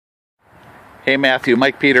Hey Matthew,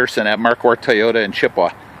 Mike Peterson at Markwart Toyota in Chippewa.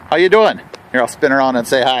 How you doing? Here, I'll spin around and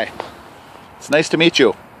say hi. It's nice to meet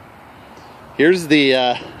you. Here's the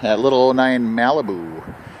that little 09 Malibu.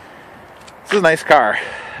 This is a nice car.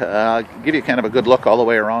 I'll give you kind of a good look all the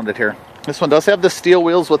way around it here. This one does have the steel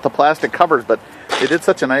wheels with the plastic covers, but they did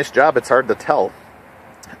such a nice job it's hard to tell.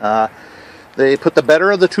 They put the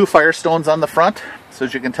better of the two Firestones on the front, so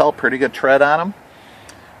as you can tell, pretty good tread on them.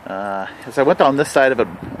 As I went down this side of it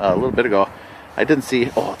a little bit ago, I didn't see,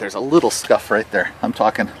 oh, there's a little scuff right there. I'm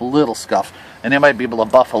talking little scuff. And they might be able to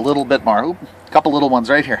buff a little bit more. Oop, a couple little ones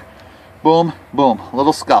right here. Boom, boom,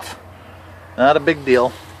 little scuff. Not a big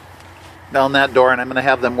deal. Down that door, and I'm going to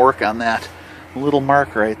have them work on that little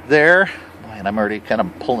mark right there. Boy, and I'm already kind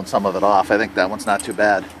of pulling some of it off. I think that one's not too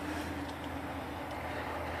bad.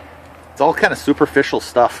 It's all kind of superficial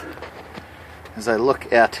stuff. As I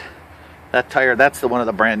look at that tire, that's the one of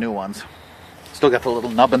the brand new ones. Still got the little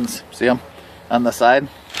nubbins, see them on the side?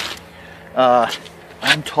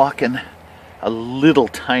 I'm talking a little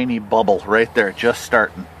tiny bubble right there, just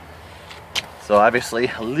starting. So obviously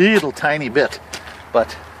a little tiny bit,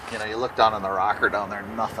 but you know, you look down on the rocker down there,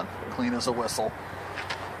 nothing, clean as a whistle.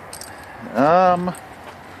 Back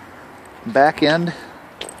end,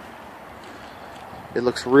 it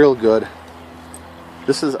looks real good.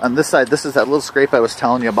 This is on this side. This is that little scrape I was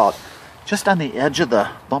telling you about. Just on the edge of the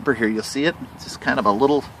bumper here, you'll see it. It's just kind of a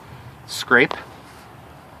little scrape,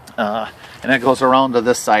 and it goes around to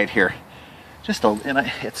this side here. Just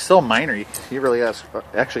it's so minor. You really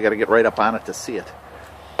actually got to get right up on it to see it.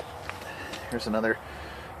 Here's another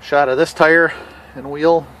shot of this tire and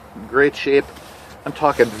wheel, in great shape. I'm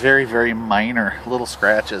talking very, very minor little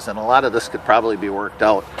scratches, and a lot of this could probably be worked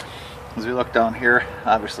out. As we look down here,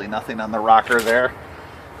 obviously nothing on the rocker there.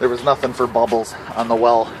 There was nothing for bubbles on the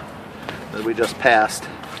well that we just passed.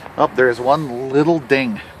 Oh, there's one little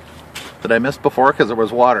ding that I missed before because there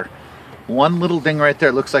was water. One little ding right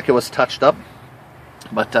there. Looks like it was touched up,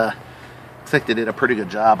 but looks like they did a pretty good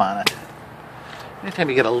job on it. Anytime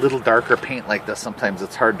you get a little darker paint like this, sometimes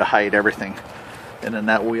it's hard to hide everything and in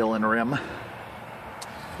that wheel and rim.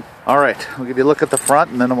 All right, we'll give you a look at the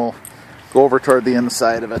front, and then we'll go over toward the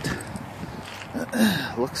inside of it.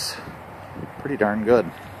 Looks pretty darn good.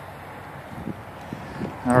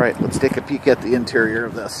 All right, let's take a peek at the interior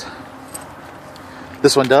of this.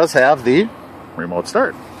 This one does have the remote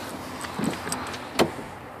start.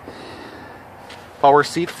 Power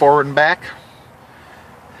seat forward and back.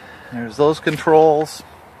 There's those controls.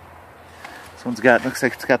 This one's got, looks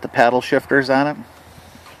like it's got the paddle shifters on it.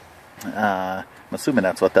 I'm assuming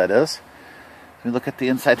that's what that is. If you look at the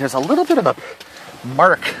inside, there's a little bit of a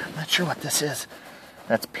mark. I'm not sure what this is.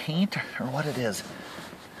 That's paint or what it is.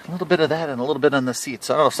 A little bit of that and a little bit on the seats.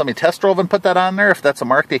 So I don't know if somebody test drove and put that on there, if that's a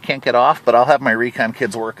mark they can't get off, but I'll have my recon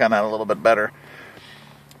kids work on that a little bit better.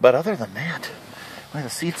 But other than that, the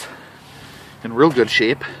seats in real good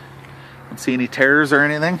shape. Don't see any tears or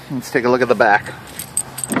anything. Let's take a look at the back.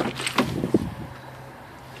 I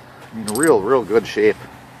mean, real good shape.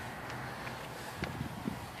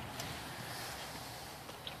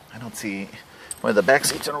 I don't see, well, the back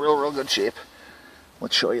seat's in real good shape.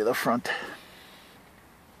 Let's show you the front.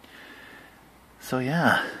 So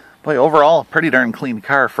yeah, boy, overall, pretty darn clean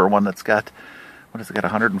car for one that's got, what has it got,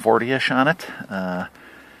 140-ish on it,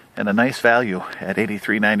 and a nice value at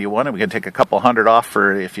 $83.91. And we can take a couple hundred off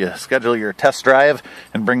for if you schedule your test drive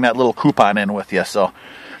and bring that little coupon in with you. So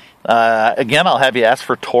again, I'll have you ask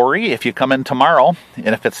for Tori if you come in tomorrow,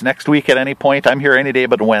 and if it's next week at any point, I'm here any day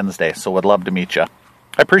but Wednesday. So would love to meet you.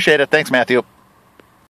 I appreciate it. Thanks, Matthew.